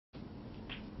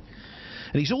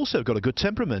And he's also got a good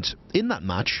temperament. In that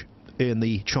match, in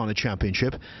the China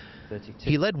Championship, 32.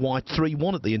 he led white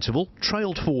 3-1 at the interval,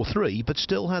 trailed 4-3, but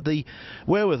still had the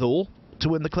wherewithal to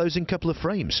win the closing couple of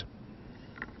frames.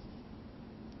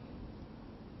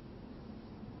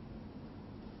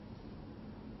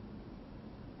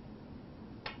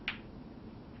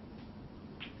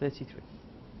 $33.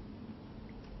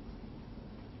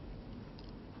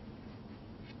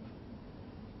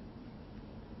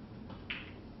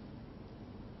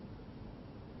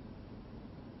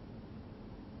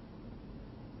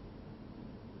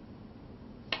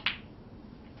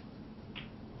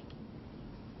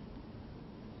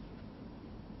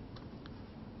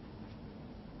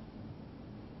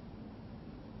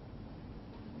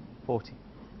 40.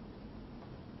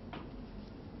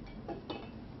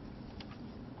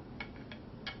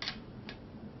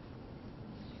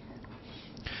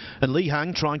 And Li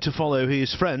Hang trying to follow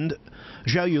his friend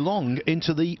Zhao Yulong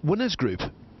into the winners group.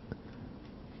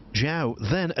 Zhao,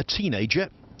 then a teenager.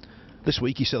 This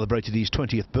week he celebrated his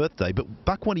 20th birthday, but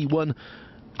back when he won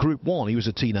Group 1 he was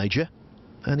a teenager,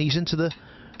 and he's into the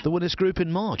winners group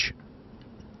in March.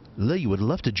 Li would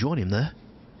love to join him there.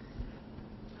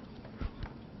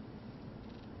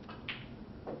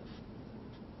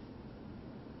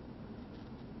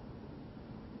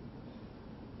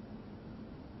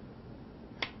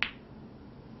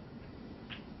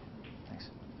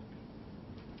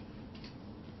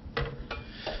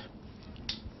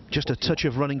 Just a touch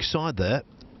of running side there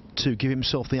to give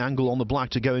himself the angle on the black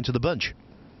to go into the bunch.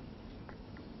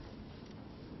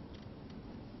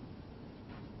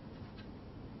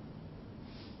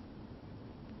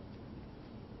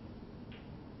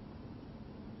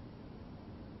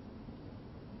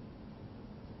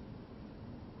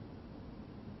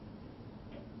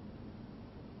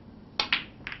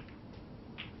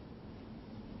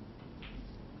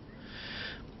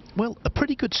 Well, a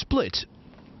pretty good split,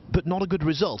 but not a good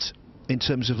result in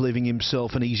terms of leaving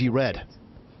himself an easy red.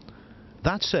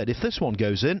 That said, if this one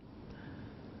goes in,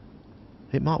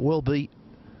 it might well be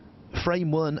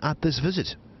frame 1 at this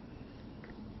visit.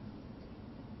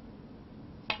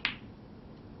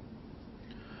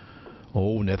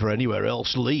 Oh, never anywhere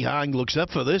else. Li Hang looks up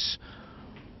for this.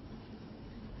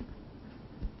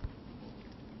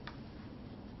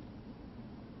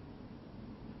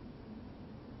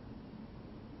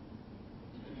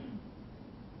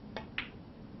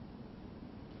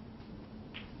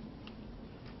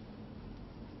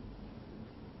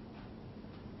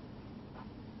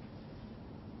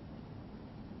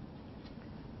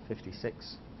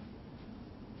 $56.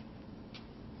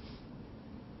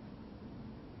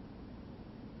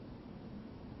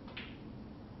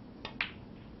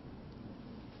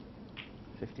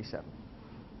 $57.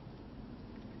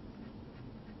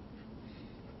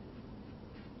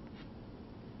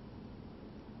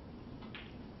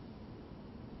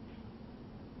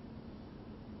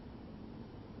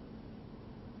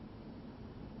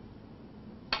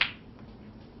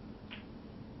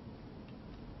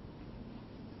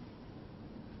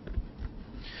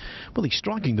 Well, he's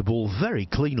striking the ball very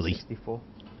cleanly. 64.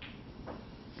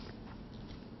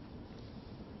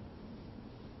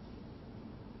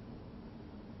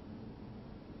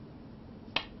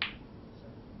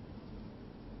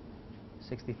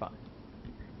 $65.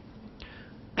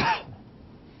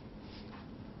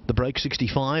 The break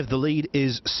 65, the lead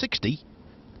is 60.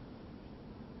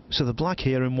 So the black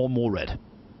here and one more red.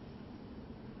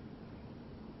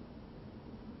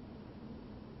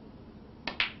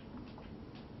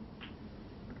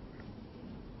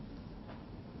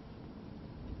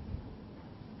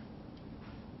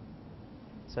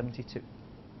 $72.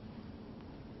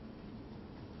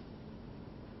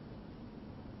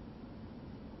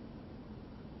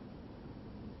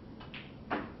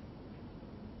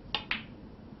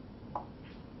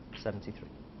 $73.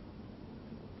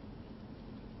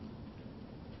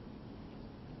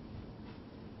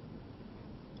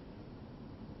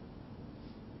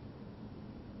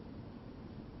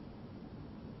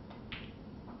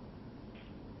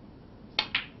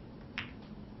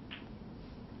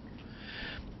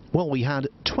 Well, we had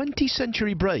 20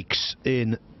 century breaks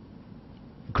in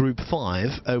Group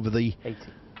 5 over the 80.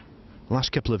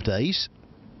 last couple of days.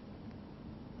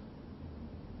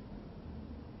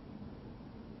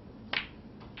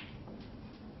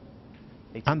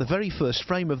 And the very first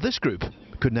frame of this group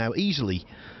could now easily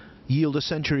yield a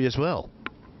century as well.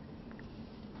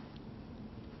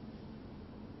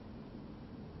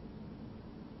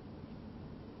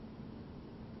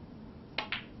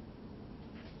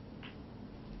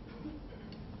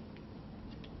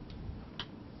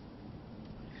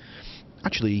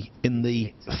 Actually, in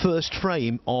the first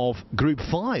frame of Group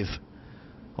 5,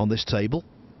 on this table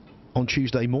on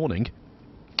Tuesday morning.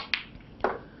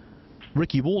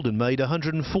 Ricky Walden made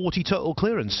 140 total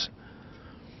clearance.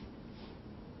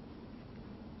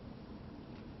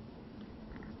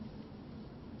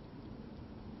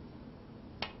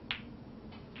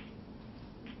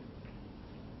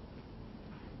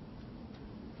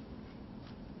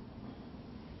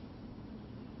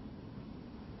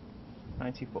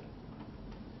 $94.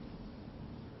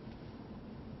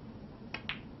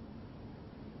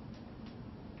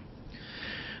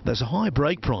 There's a high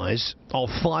break prize of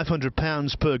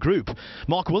 £500 per group.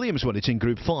 Mark Williams won it in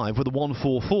Group 5 with a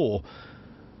 144.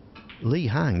 Lee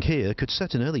Hang here could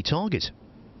set an early target.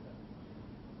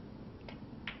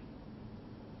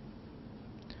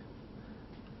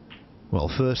 Well,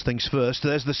 first things first,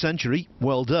 there's the century.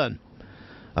 Well done.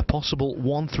 A possible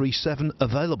 137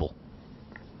 available.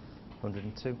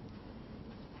 102.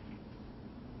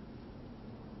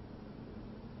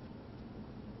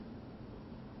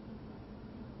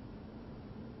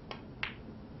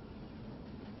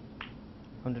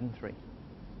 $103.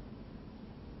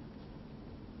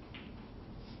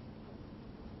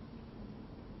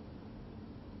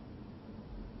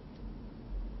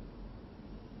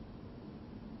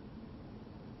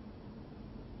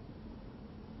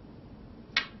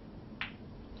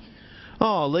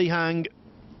 Oh, Lee Hang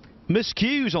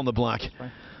miscues on the black.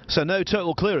 So no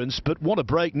total clearance, but what a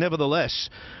break nevertheless.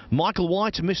 Michael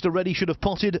White and Mr. Reddy should have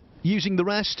potted using the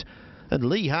rest, and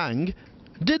Lee Hang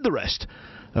did the rest.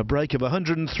 A break of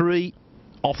 103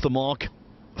 off the mark,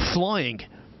 flying.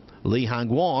 Lee Hang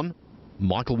 1,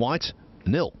 Michael White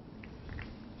 0.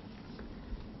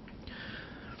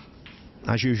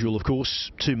 As usual, of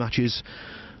course, two matches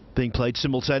being played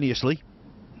simultaneously.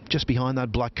 Just behind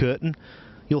that black curtain,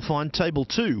 you'll find table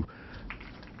 2.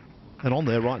 And on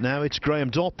there right now, it's Graham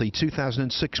Dott, the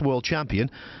 2006 world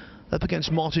champion, up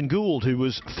against Martin Gould, who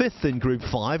was 5th in Group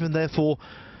 5, and therefore,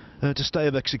 to stay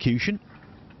of execution,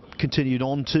 continued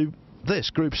on to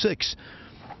this, Group 6.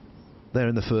 There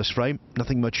in the first frame,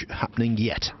 nothing much happening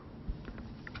yet.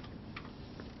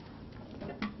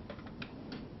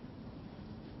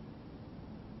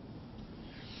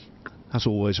 As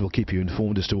always, we'll keep you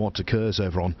informed as to what occurs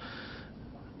over on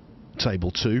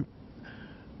table 2.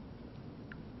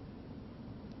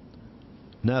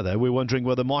 Now though, we're wondering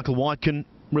whether Michael White can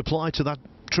reply to that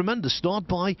tremendous start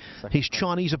by his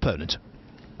Chinese opponent.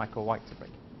 Michael White to break.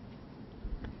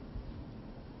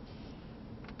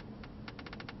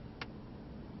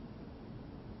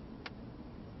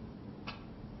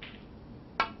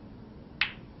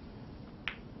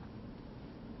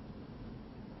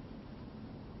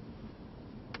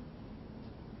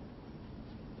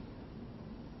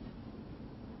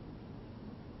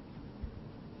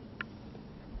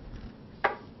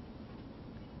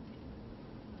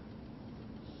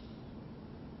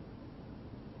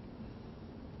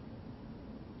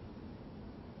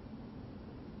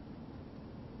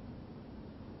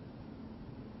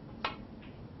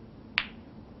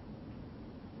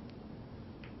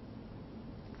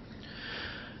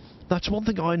 That's one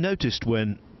thing I noticed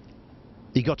when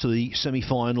he got to the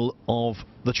semi-final of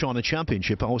the China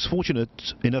Championship. I was fortunate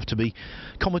enough to be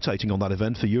commentating on that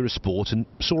event for Eurosport and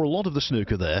saw a lot of the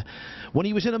snooker there. When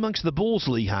he was in amongst the balls,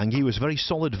 Lee Hang, he was very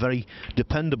solid, very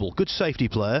dependable, good safety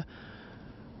player.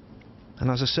 And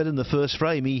as I said in the first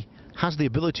frame, he has the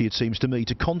ability, it seems to me,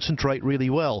 to concentrate really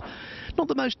well. Not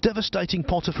the most devastating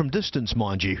potter from distance,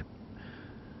 mind you.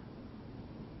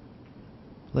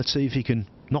 Let's see if he can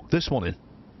knock this one in.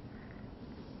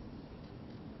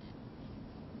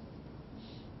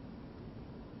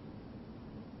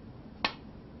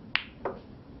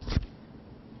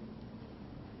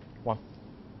 One.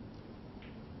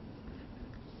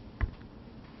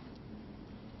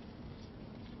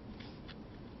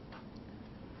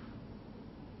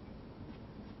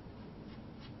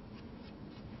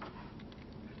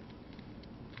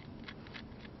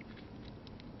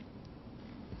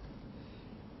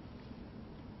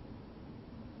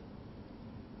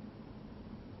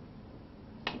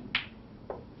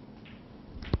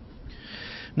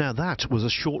 Now that was a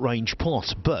short-range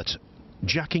pot, but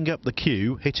jacking up the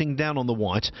cue, hitting down on the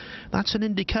white, that's an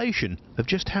indication of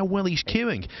just how well he's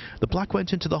cueing. The black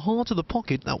went into the heart of the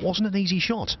pocket. That wasn't an easy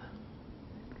shot.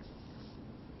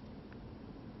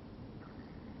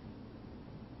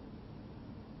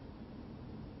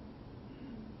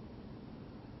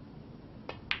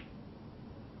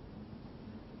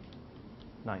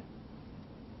 Nine.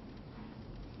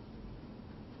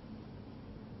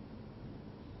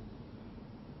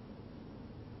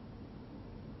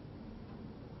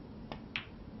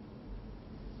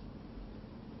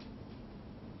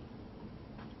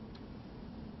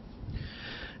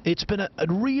 It's been a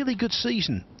really good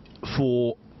season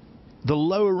for the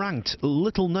lower-ranked,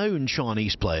 little-known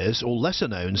Chinese players, or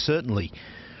lesser-known certainly.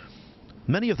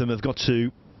 Many of them have got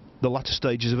to the latter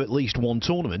stages of at least one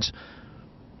tournament,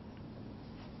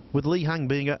 with Li Hang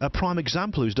being a prime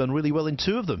example, who's done really well in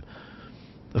 2 of them.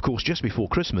 Of course, just before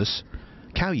Christmas,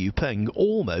 Cao Yupeng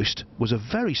almost was a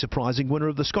very surprising winner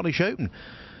of the Scottish Open.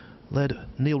 Led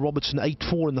Neil Robertson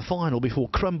 8-4 in the final before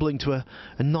crumbling to a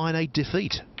 9-8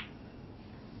 defeat.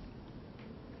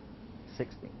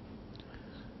 60.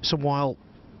 So while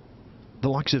the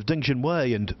likes of Ding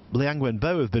Junhui and Liang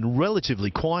Wenbo have been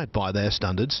relatively quiet by their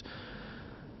standards,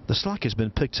 the slack has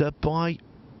been picked up by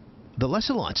the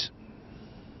lesser lights.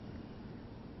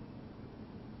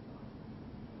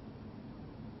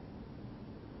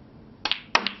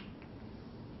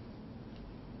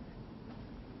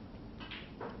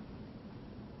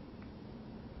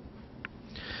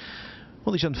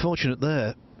 Well, he's unfortunate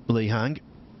there, Li Hang.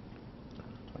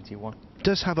 21.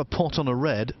 Does have a pot on a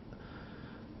red,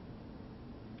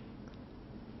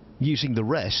 using the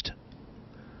rest.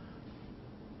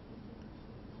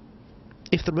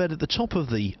 If the red at the top of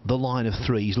the line of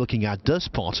 3 he's looking at does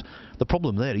pot, the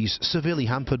problem there, he's severely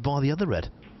hampered by the other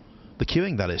red. The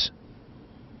queuing, that is.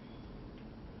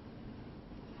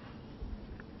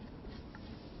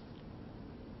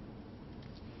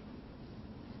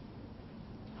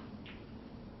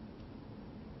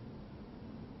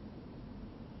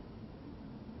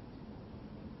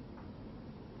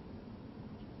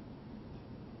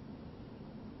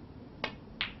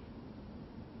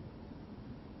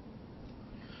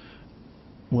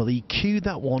 Well, he cued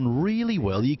that one really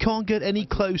well. You can't get any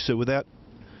closer without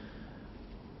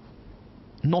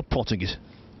not potting it.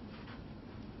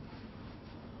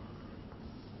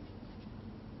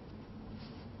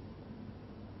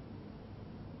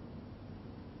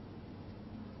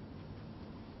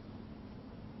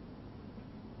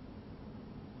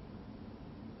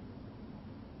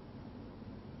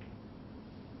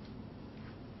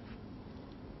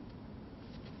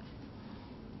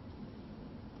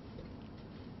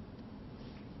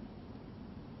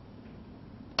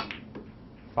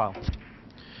 Foul.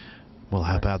 Well,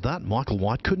 how about that? Michael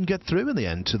White couldn't get through in the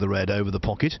end to the red over the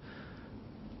pocket.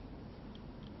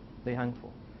 Li Hang 4.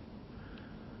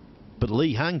 But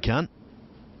Li Hang can.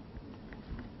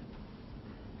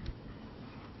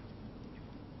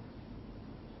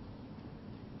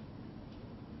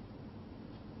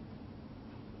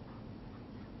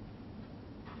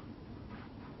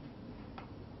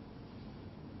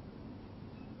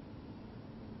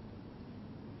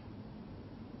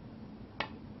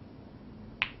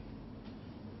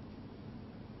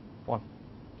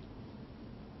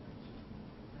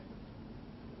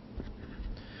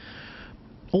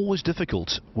 Always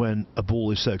difficult when a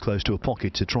ball is so close to a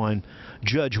pocket to try and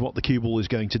judge what the cue ball is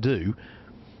going to do.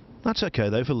 That's okay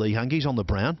though for Li Hang. He's on the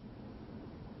brown.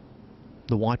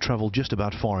 The white travelled just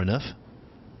about far enough.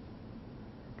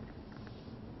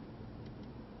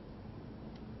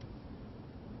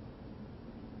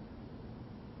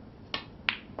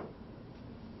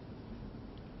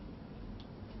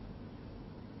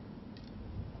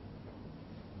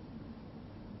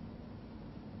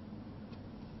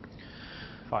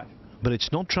 But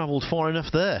it's not travelled far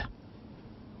enough there.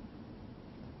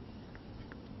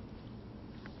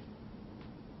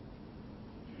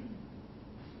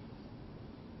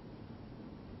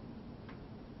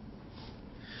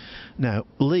 Now,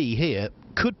 Li here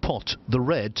could pot the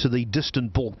red to the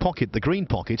distant baulk pocket, the green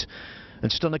pocket,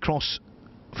 and stun across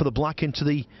for the black into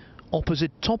the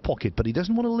opposite top pocket, but he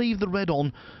doesn't want to leave the red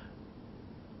on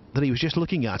that he was just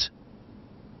looking at.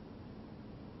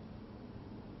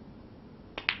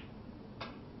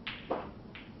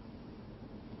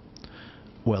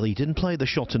 Well, he didn't play the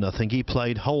shot to nothing. He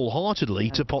played wholeheartedly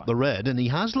to pot the red, and he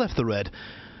has left the red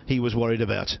he was worried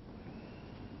about.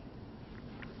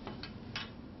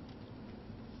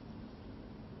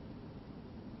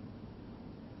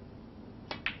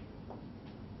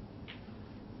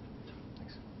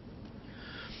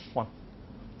 One.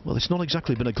 Well, it's not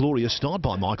exactly been a glorious start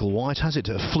by Michael White, has it?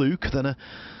 A fluke, then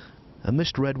a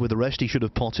missed red with the rest he should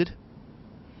have potted.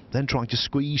 Then trying to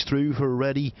squeeze through for a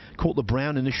red, he caught the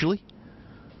brown initially.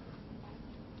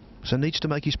 So needs to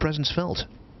make his presence felt.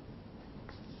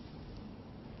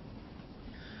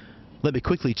 Let me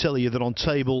quickly tell you that on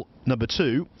table number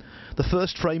 2, the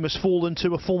first frame has fallen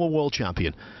to a former world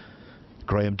champion.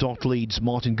 Graham Dott leads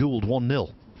Martin Gould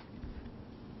 1-0.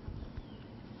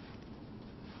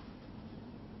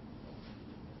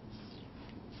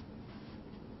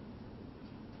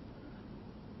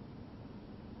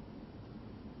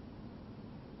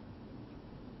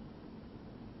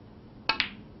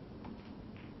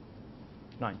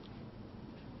 9.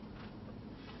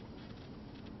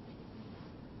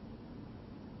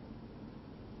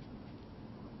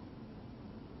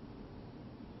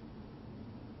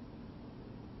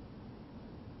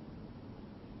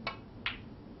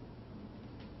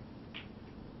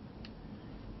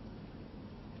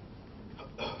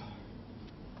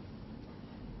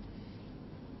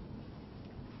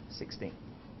 $16.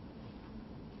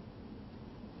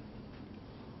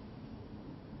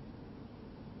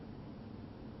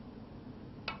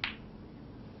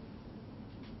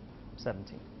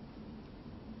 17.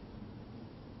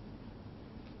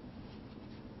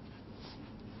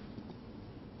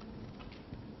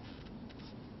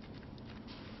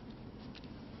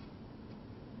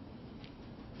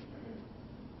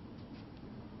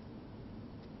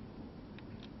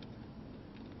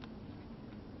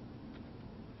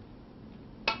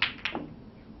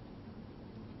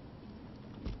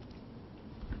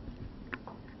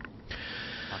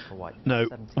 5 for white. No,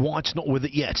 17. white's not with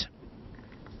it yet.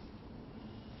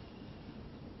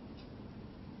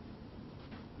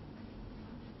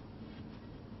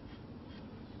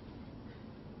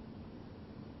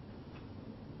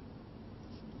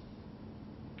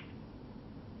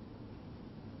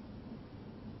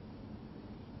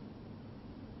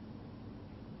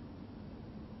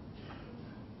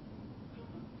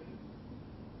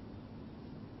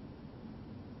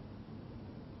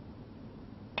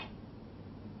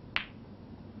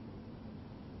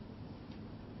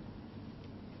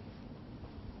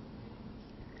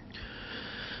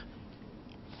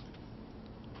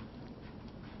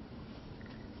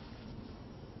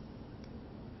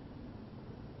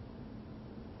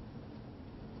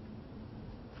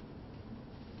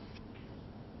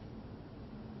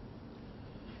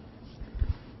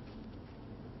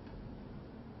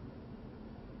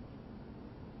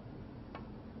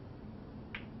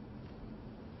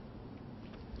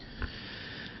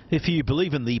 If you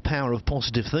believe in the power of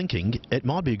positive thinking, it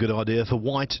might be a good idea for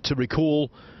White to recall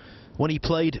when he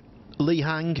played Li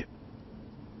Hang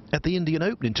at the Indian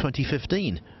Open in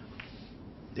 2015.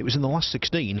 It was in the last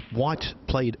 16. White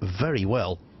played very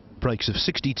well. Breaks of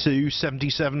 62,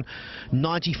 77,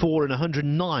 94 and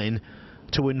 109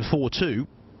 to win 4-2.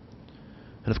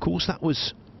 And of course that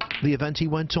was the event he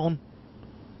went on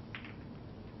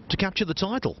to capture the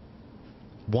title,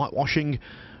 whitewashing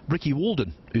Ricky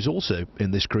Walden, who's also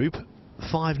in this group,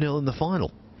 5-0 in the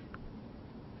final.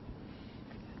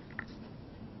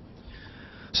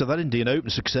 So that Indian Open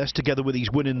success, together with his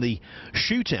win in the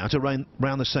shootout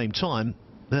around the same time,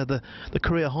 they're the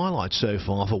career highlights so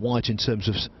far for White in terms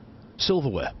of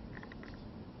silverware.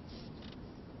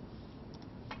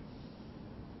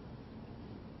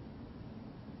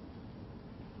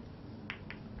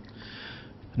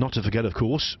 Not to forget, of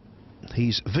course,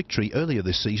 his victory earlier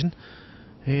this season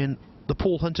in the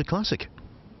Paul Hunter Classic.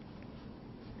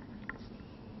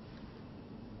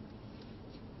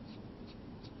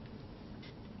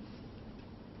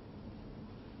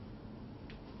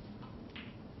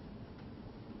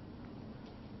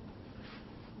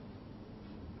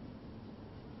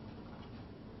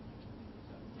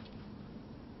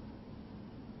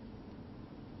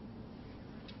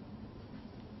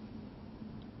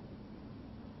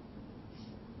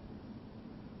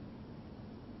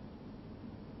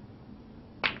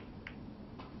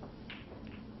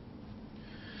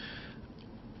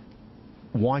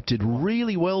 White did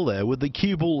really well there with the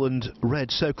cue ball and red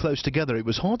so close together. It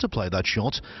was hard to play that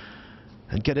shot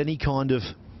and get any kind of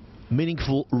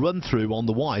meaningful run through on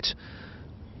the white.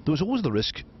 There was always the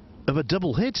risk of a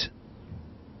double hit,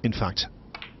 in fact.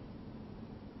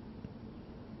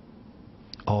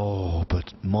 Oh,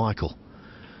 but Michael,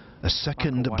 a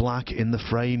second black in the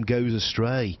frame goes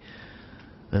astray.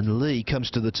 And Lee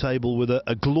comes to the table with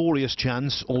a glorious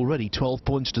chance, already 12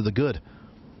 points to the good.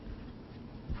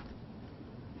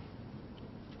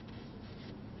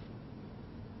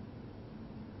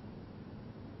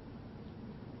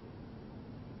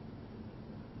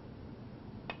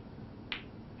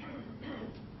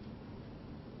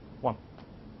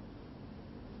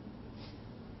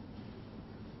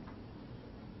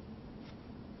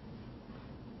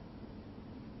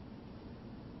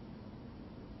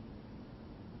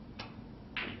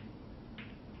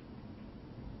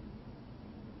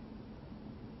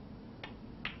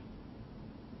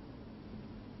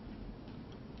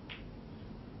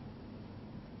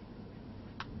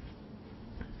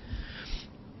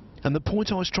 And the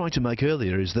point I was trying to make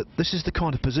earlier is that this is the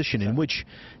kind of position in which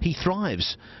he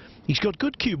thrives. He's got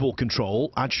good cue ball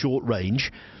control at short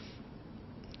range,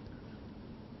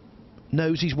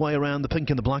 knows his way around the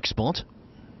pink and the black spot.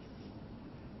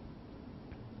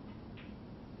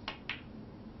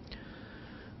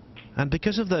 And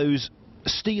because of those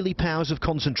steely powers of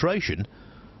concentration,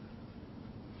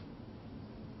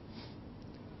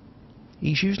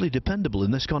 he's usually dependable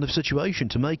in this kind of situation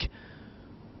to make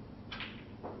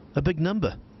a big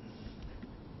number.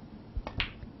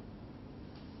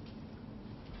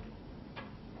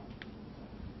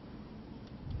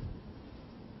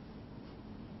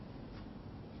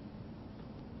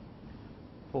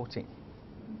 $14.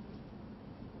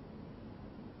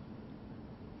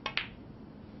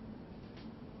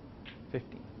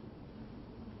 15.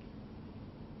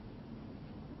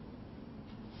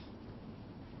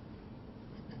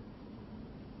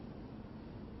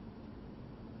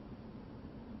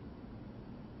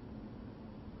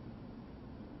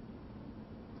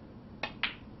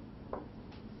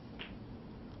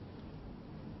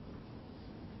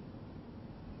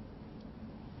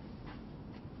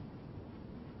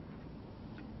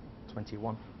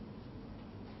 21.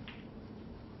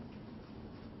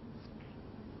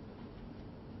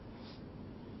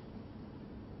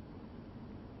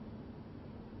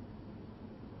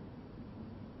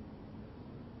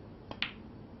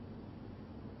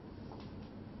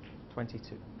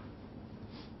 22.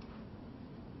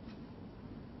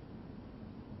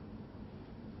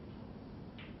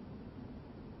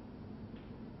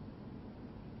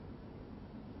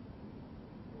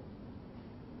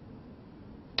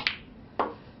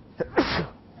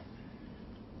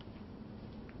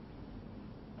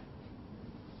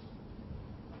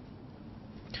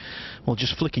 'Well,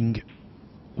 just flicking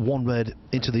one red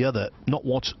into the other, not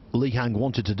what Li Hang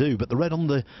wanted to do, but the red on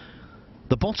the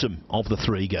bottom of the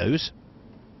three goes.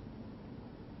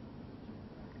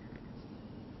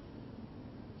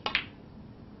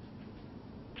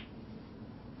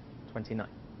 $29.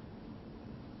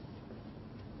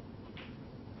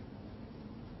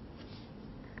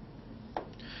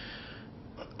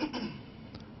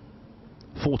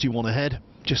 41 ahead,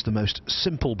 just the most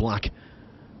simple black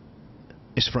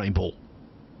is frame ball.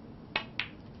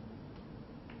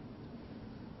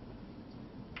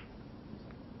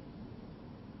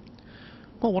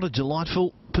 Well, what a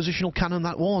delightful positional cannon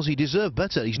that was. He deserved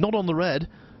better. He's not on the red.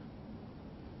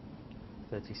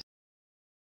 36.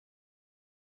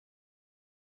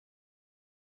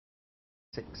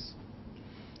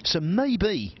 So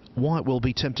maybe White will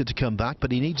be tempted to come back,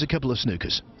 but he needs a couple of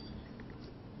snookers.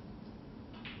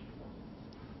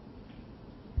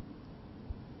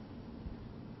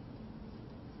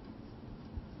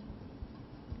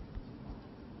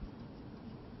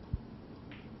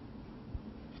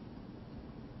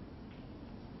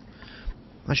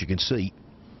 As you can see,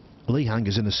 Li Hang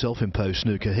is in a self-imposed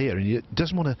snooker here, and he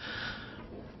doesn't want to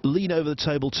lean over the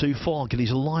table too far, get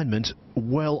his alignment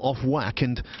well off whack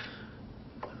and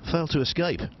fail to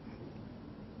escape.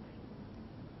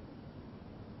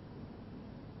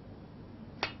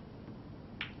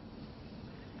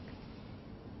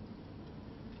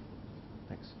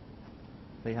 Thanks.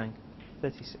 Li Hang,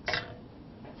 36.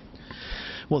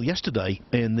 Well, yesterday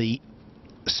in the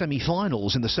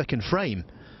semi-finals in the second frame,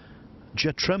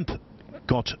 Judd Trump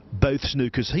got both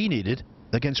snookers he needed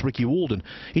against Ricky Walden.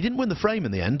 He didn't win the frame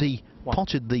in the end. He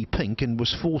potted the pink and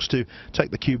was forced to take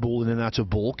the cue ball in and out of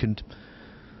baulk, and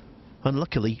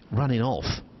unluckily ran it off.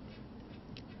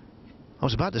 I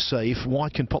was about to say, if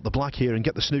White can pot the black here and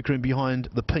get the snooker in behind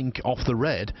the pink off the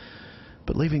red,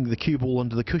 but leaving the cue ball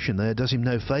under the cushion there does him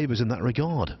no favours in that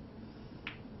regard.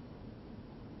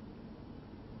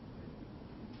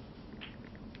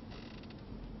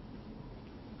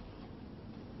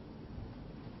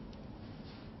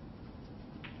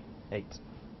 $8.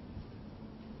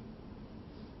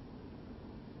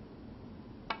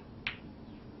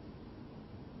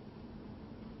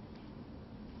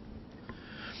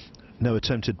 No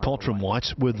attempted pot from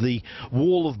White, with the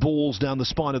wall of balls down the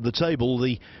spine of the table,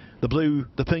 the blue,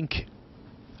 the pink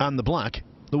and the black.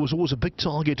 There was always a big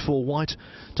target for White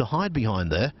to hide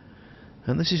behind there,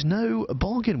 and this is no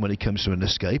bargain when it comes to an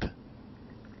escape.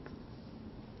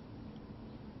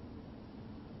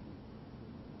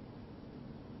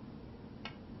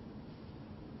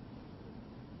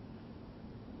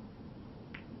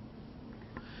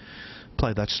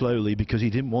 Played that slowly because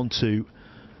he didn't want to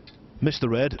miss the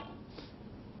red,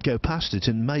 go past it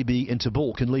and maybe into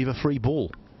baulk and leave a free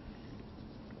ball.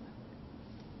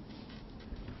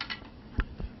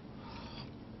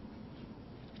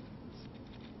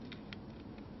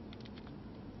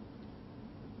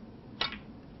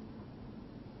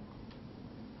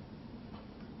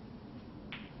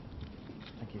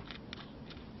 Thank you.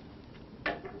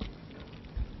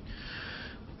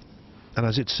 And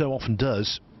as it so often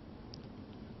does,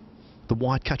 the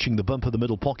White catching the bump of the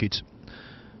middle pocket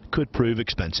could prove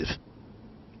expensive.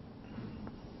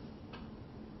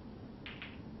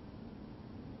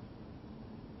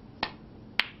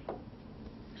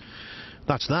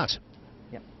 That's that.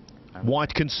 Yep.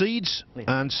 White concedes, Lee.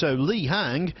 and so Lee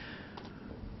Hang,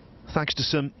 thanks to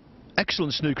some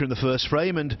excellent snooker in the first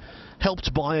frame and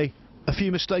helped by a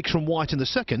few mistakes from White in the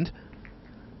second,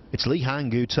 it's Lee Hang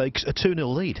who takes a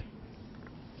 2-0 lead.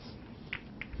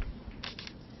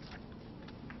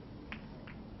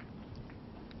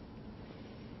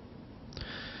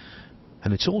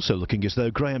 And it's also looking as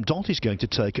though Graham Dott is going to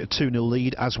take a 2-0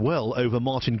 lead as well over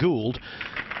Martin Gould.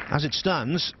 As it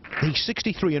stands, he's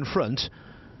 63 in front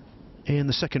in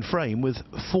the second frame with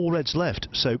 4 reds left.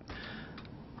 So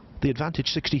the advantage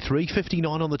 63,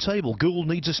 59 on the table. Gould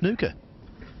needs a snooker.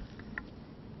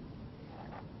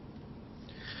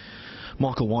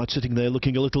 Michael White sitting there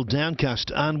looking a little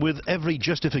downcast and with every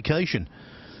justification.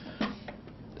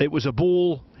 It was a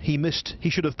ball he missed, he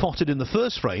should have potted in the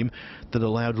first frame that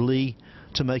allowed Lee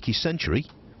to make his century.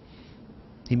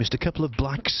 He missed a couple of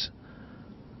blacks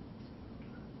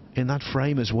in that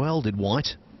frame as well, did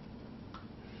White.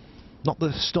 Not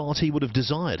the start he would have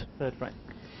desired. Third frame.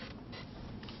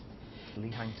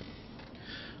 Lee Hangton.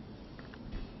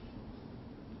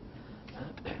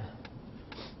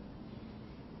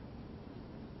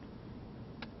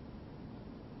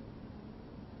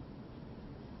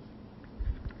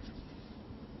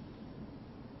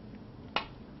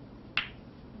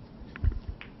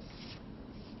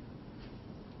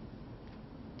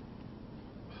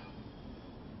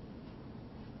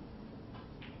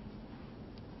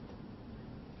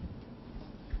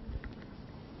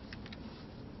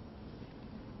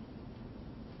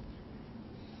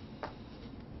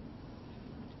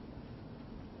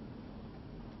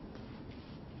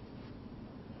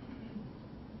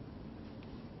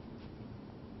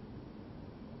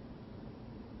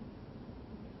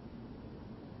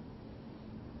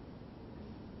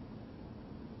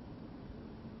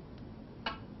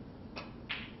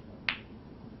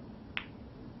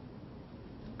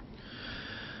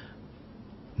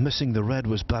 Missing the red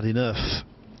was bad enough,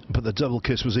 but the double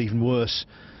kiss was even worse.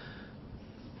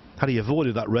 Had he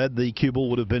avoided that red, the cue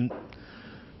ball would have been,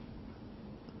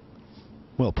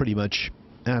 well, pretty much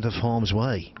out of harm's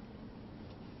way.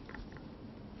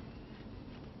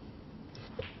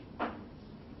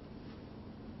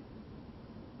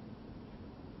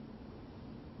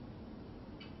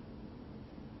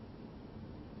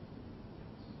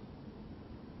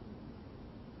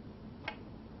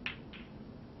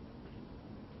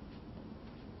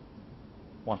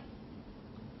 One.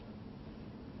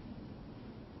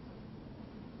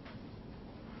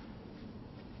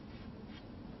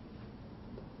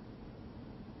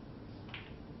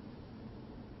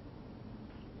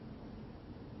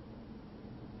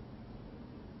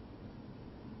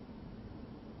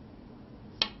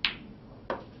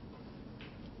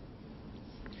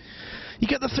 You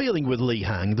get the feeling with Lee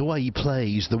Hang, the way he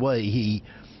plays, the way he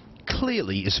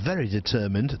clearly is very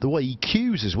determined, the way he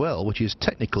cues as well, which is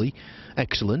technically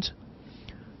excellent.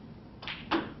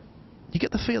 You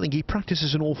get the feeling he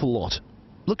practices an awful lot.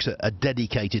 Looks a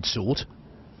dedicated sort.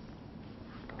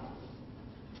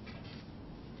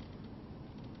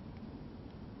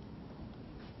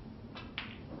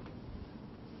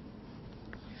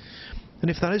 And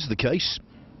if that is the case,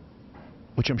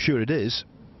 which I'm sure it is,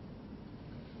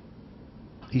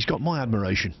 he's got my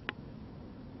admiration.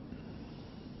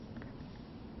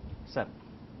 7.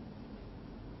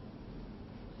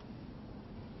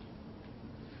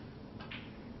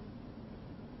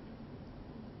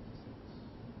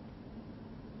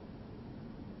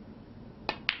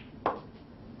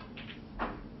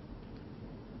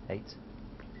 Eight.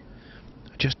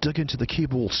 Just dug into the cue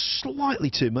ball slightly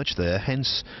too much there,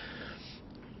 hence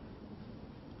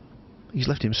he's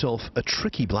left himself a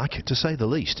tricky black, to say the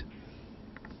least.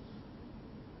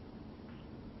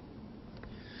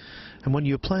 And when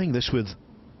you're playing this with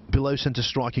below centre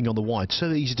striking on the white,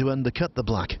 so easy to undercut the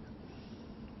black.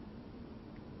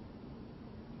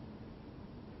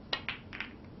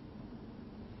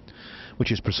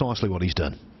 Which is precisely what he's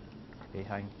done. Lee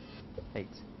Hang. 8.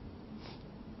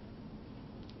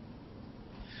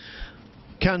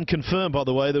 Can confirm, by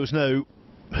the way, there was no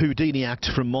Houdini act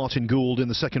from Martin Gould in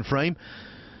the second frame.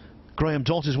 Graham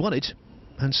Dott has won it,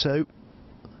 and so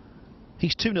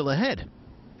he's 2-0 ahead.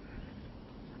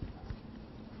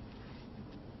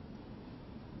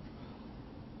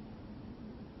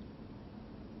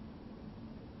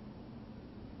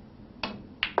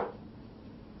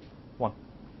 One.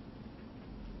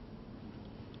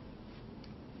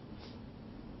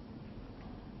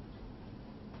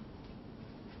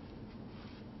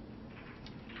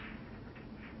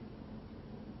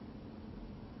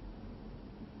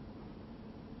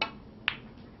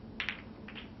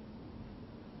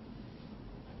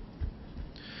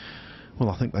 Well,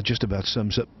 I think that just about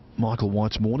sums up Michael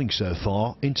White's morning so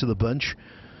far. Into the bunch.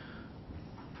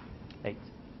 8.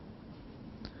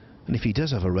 And if he does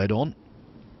have a red on,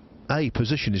 A,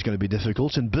 position is going to be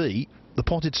difficult, and B, the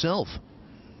pot itself.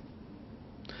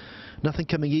 Nothing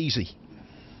coming easy.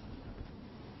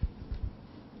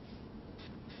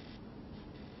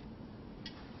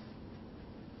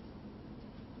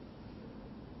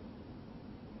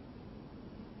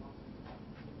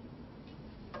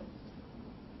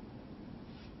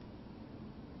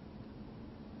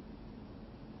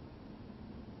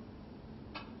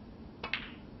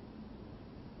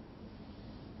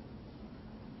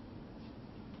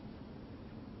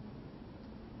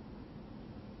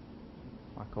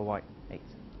 Michael White, 8.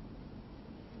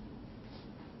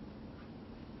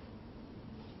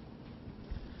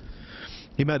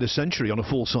 He made a century on a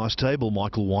full-size table,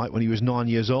 Michael White, when he was 9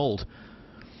 years old.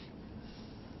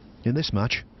 In this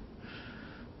match.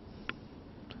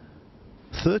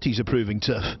 30s are proving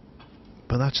tough,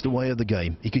 but that's the way of the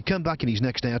game. He could come back in his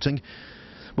next outing,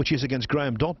 which is against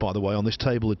Graham Dott, by the way, on this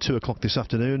table at 2 o'clock this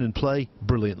afternoon, and play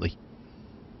brilliantly.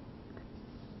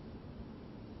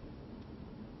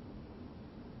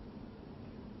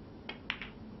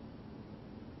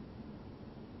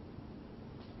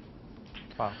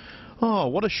 Wow. Oh,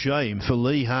 what a shame for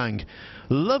Lee Hang.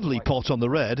 Lovely pot on the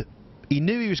red. He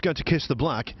knew he was going to kiss the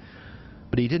black,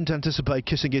 but he didn't anticipate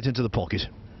kissing it into the pocket.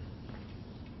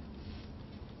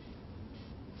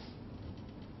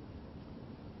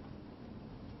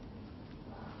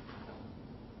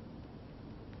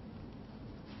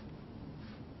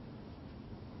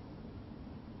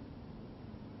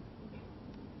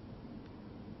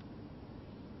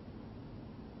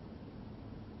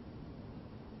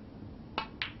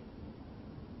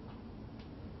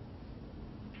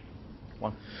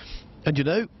 And you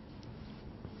know,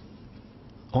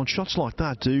 on shots like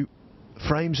that, do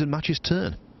frames and matches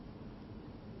turn?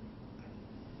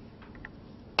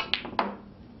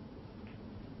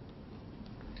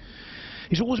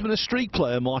 He's always been a streak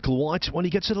player, Michael White. When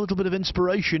he gets a little bit of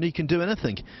inspiration, he can do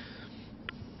anything.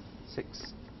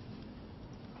 6.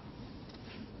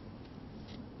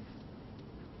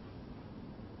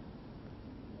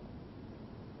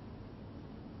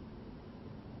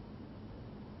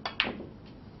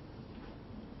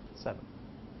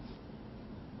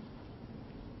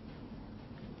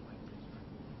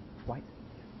 White.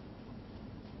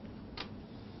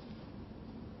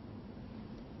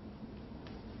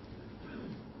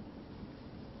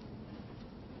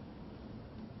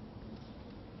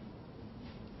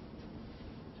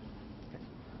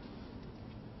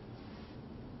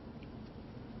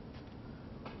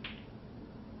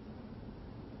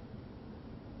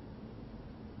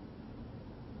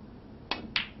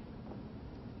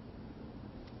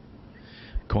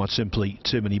 Quite simply,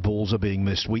 too many balls are being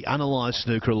missed. We analyse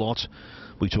snooker a lot.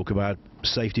 We talk about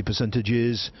safety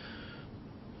percentages,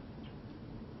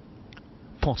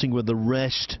 potting with the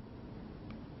rest,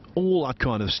 all that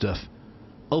kind of stuff.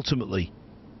 Ultimately,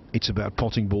 it's about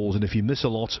potting balls, and if you miss a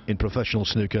lot in professional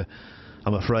snooker,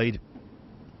 I'm afraid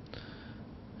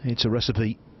it's a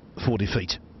recipe for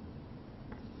defeat.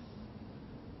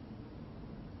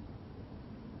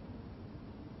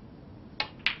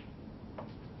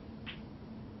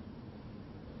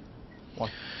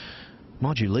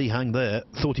 Mind you, Lee Hang there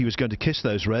thought he was going to kiss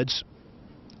those reds,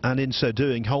 and in so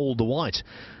doing hold the white.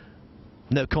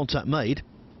 No contact made.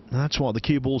 That's why the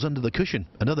cue ball's under the cushion.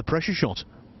 Another pressure shot.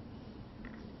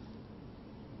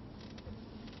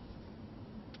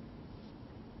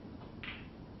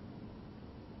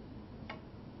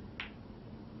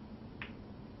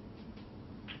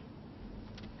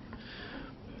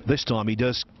 This time he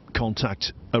does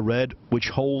contact a red, which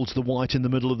holds the white in the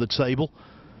middle of the table.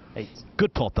 8.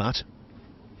 Good pot, that.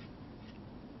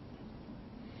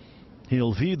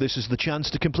 He'll view this as the chance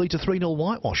to complete a 3-0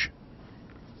 whitewash.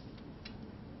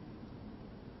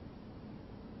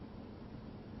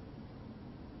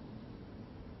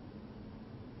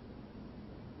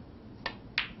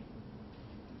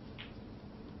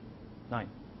 Nine.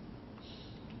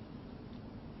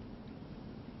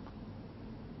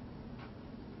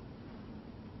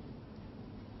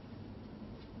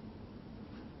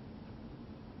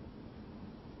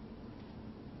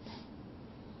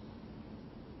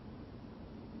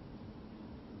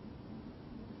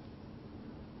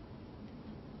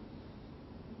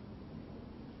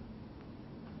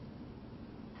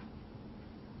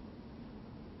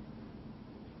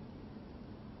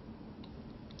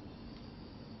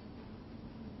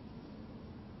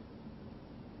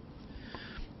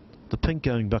 The pink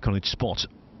going back on its spot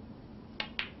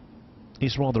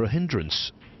is rather a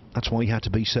hindrance. That's why he had to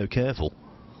be so careful.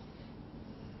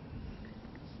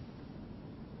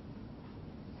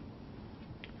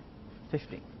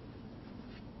 15.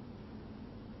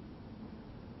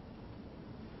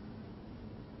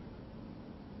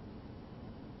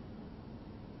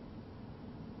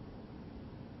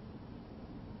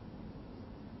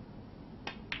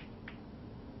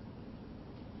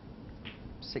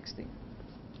 $16.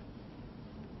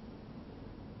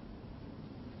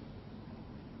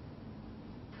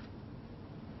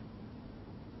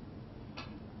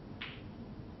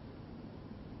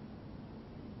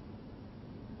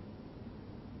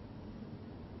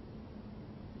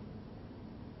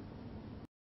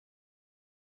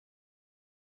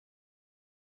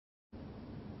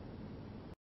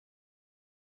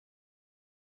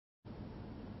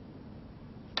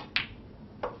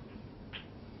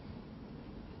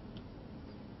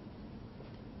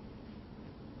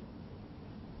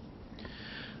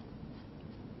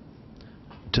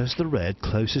 Does the red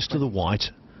closest to the white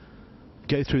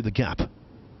go through the gap?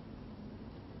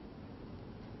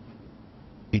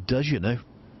 It does, you know.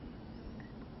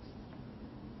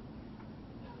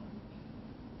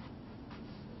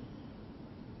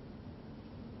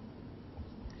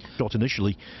 Shot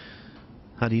initially,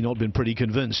 had he not been pretty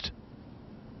convinced.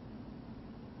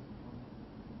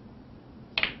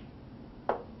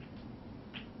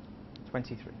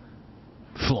 $23.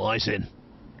 Flies in.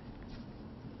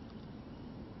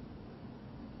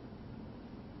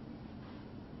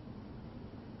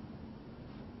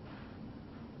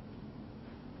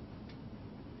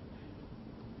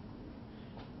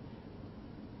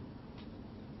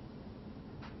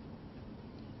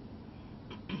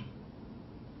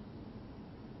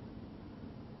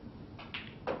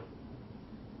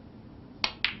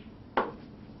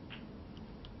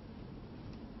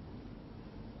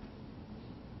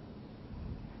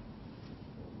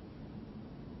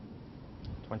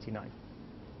 $29.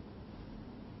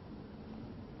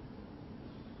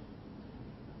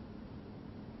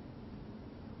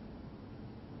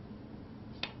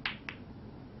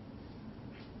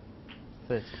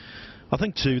 $30. I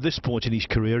think to this point in his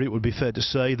career it would be fair to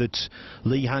say that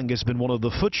Li Hang has been one of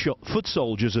the foot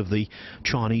soldiers of the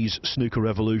Chinese snooker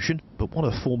revolution, but what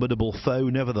a formidable foe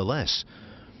nevertheless.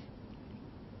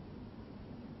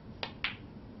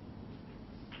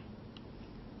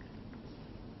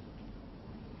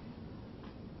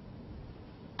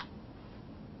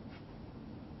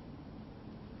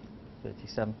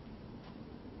 $37.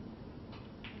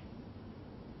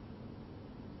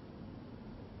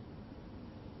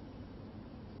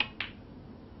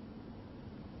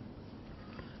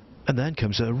 And then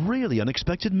comes a really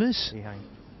unexpected miss. Behind.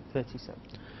 37.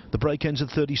 The break ends at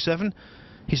 37.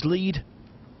 His lead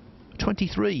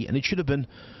 23, and it should have been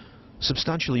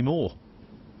substantially more.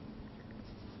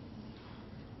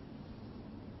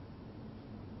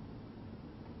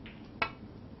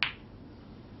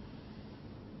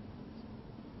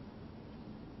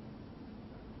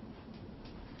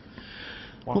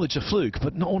 Well, it's a fluke,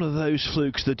 but not one of those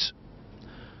flukes that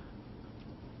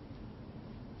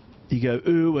you go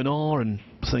ooh and ah and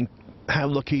think how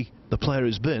lucky the player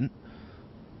has been.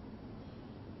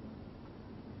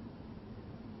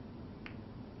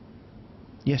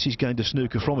 Yes, he's gained a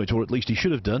snooker from it, or at least he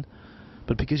should have done,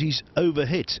 but because he's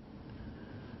overhit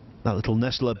that little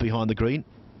nestler behind the green,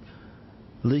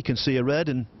 Lee can see a red,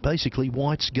 and basically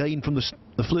white's gain from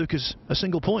the fluke is a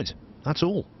single point. That's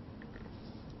all.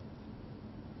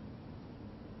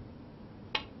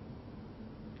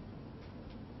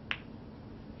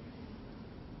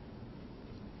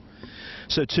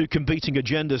 So two competing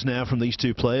agendas now from these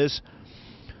two players.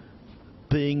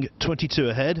 Being 22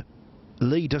 ahead,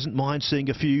 Lee doesn't mind seeing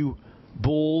a few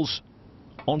balls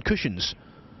on cushions.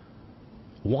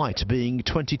 White, being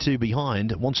 22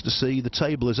 behind, wants to see the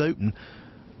table as open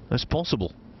as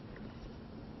possible.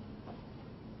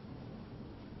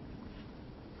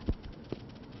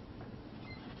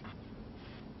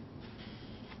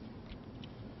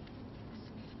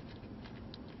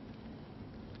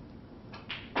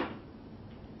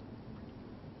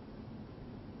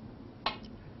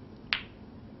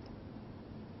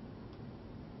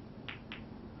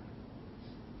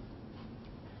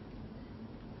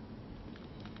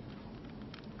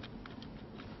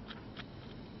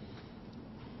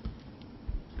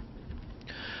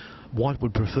 White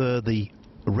would prefer the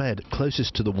red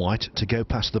closest to the white to go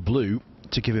past the blue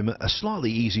to give him a slightly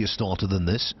easier starter than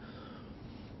this.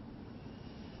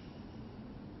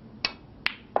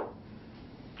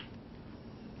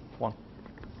 One.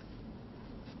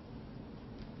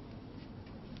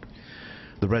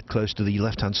 The red close to the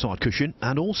left-hand side cushion,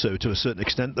 and also to a certain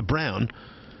extent the brown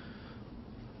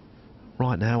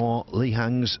right now are Li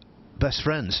Hang's best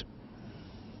friends.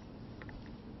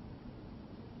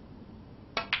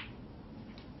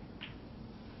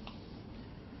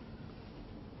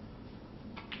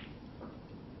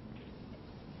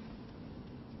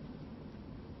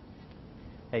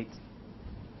 8.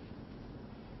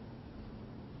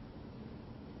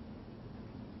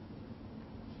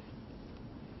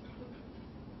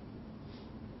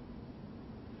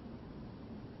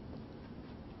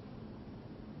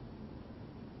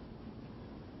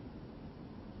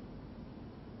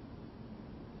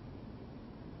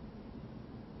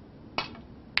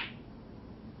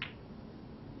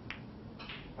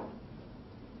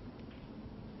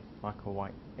 Michael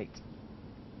White, 8.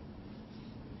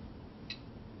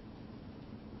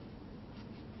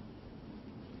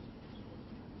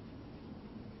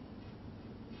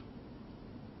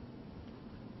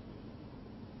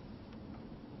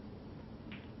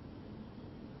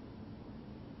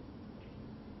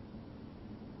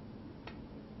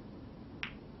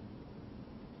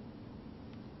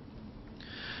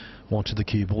 Wanted the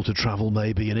cue ball to travel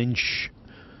maybe an inch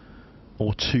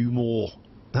or two more.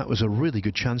 That was a really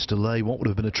good chance to lay what would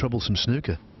have been a troublesome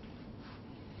snooker.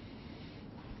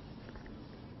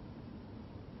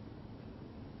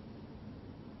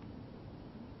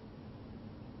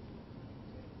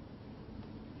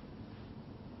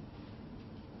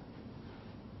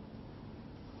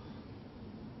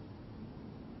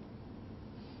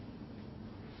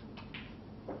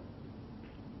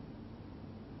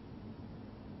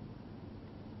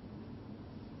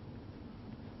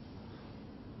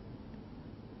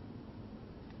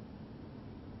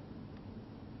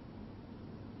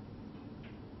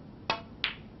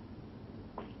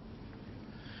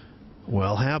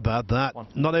 Well, how about that?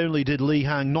 Not only did Lee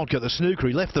Hang not get the snooker,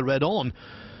 he left the red on.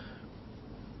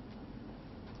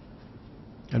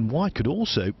 And White could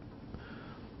also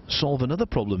solve another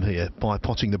problem here by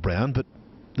potting the brown, but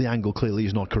the angle clearly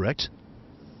is not correct.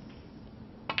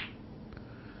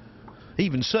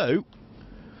 Even so,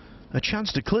 a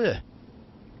chance to clear.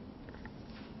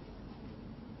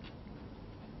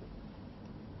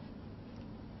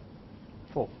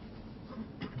 Four.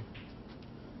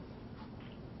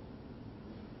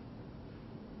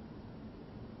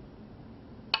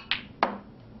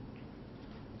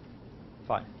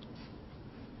 5.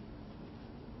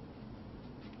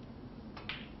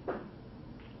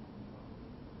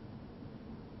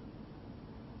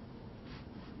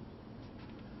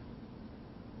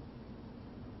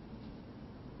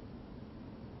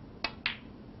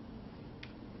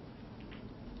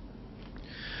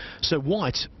 So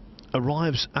White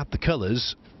arrives at the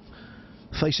colours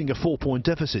facing a 4-point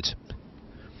deficit.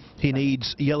 He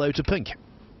needs yellow to pink.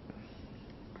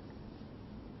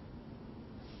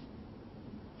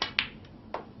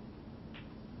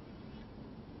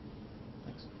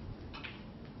 Thanks.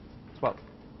 12.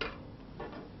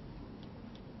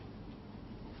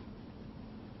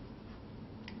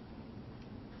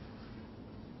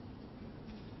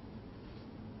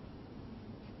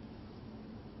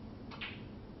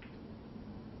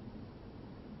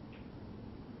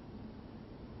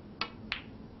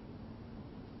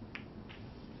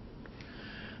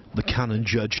 The cannon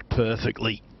judged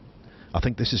perfectly. I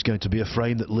think this is going to be a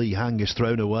frame that Lee Hang has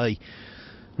thrown away.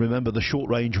 Remember the short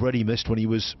range red he missed when he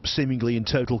was seemingly in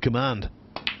total command.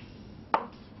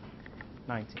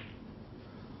 19.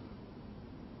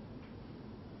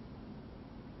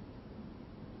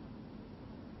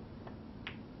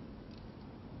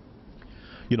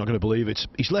 You're not going to believe it.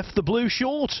 He's left the blue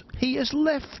short. He has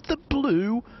left the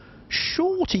blue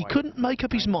short. He couldn't make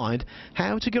up his mind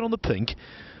how to get on the pink.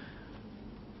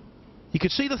 You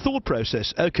could see the thought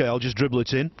process. OK, I'll just dribble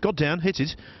it in. Got down, hit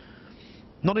it.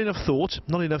 Not enough thought,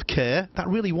 not enough care. That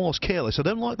really was careless. I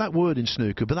don't like that word in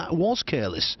snooker, but that was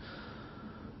careless.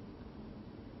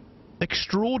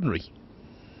 Extraordinary.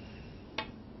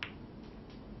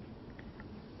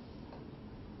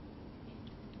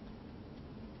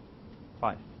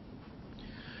 Five.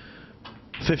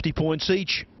 50 points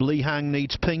each. Lee Hang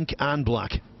needs pink and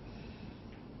black.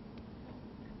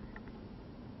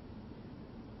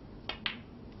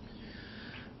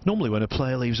 Normally when a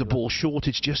player leaves a ball short,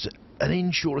 it's just an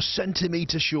inch or a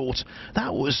centimetre short.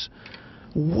 That was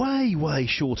way, way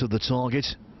short of the target.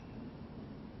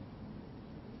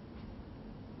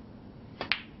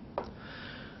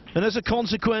 And as a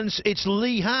consequence, it's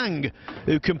Lee Hang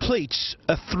who completes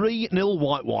a 3-0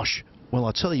 whitewash. Well,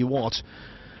 I tell you what,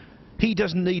 he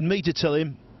doesn't need me to tell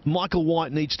him. Michael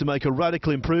White needs to make a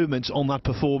radical improvement on that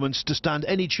performance to stand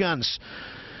any chance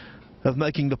of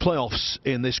making the playoffs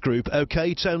in this group.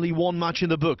 OK, it's only one match in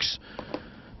the books,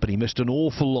 but he missed an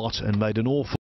awful lot and made an awful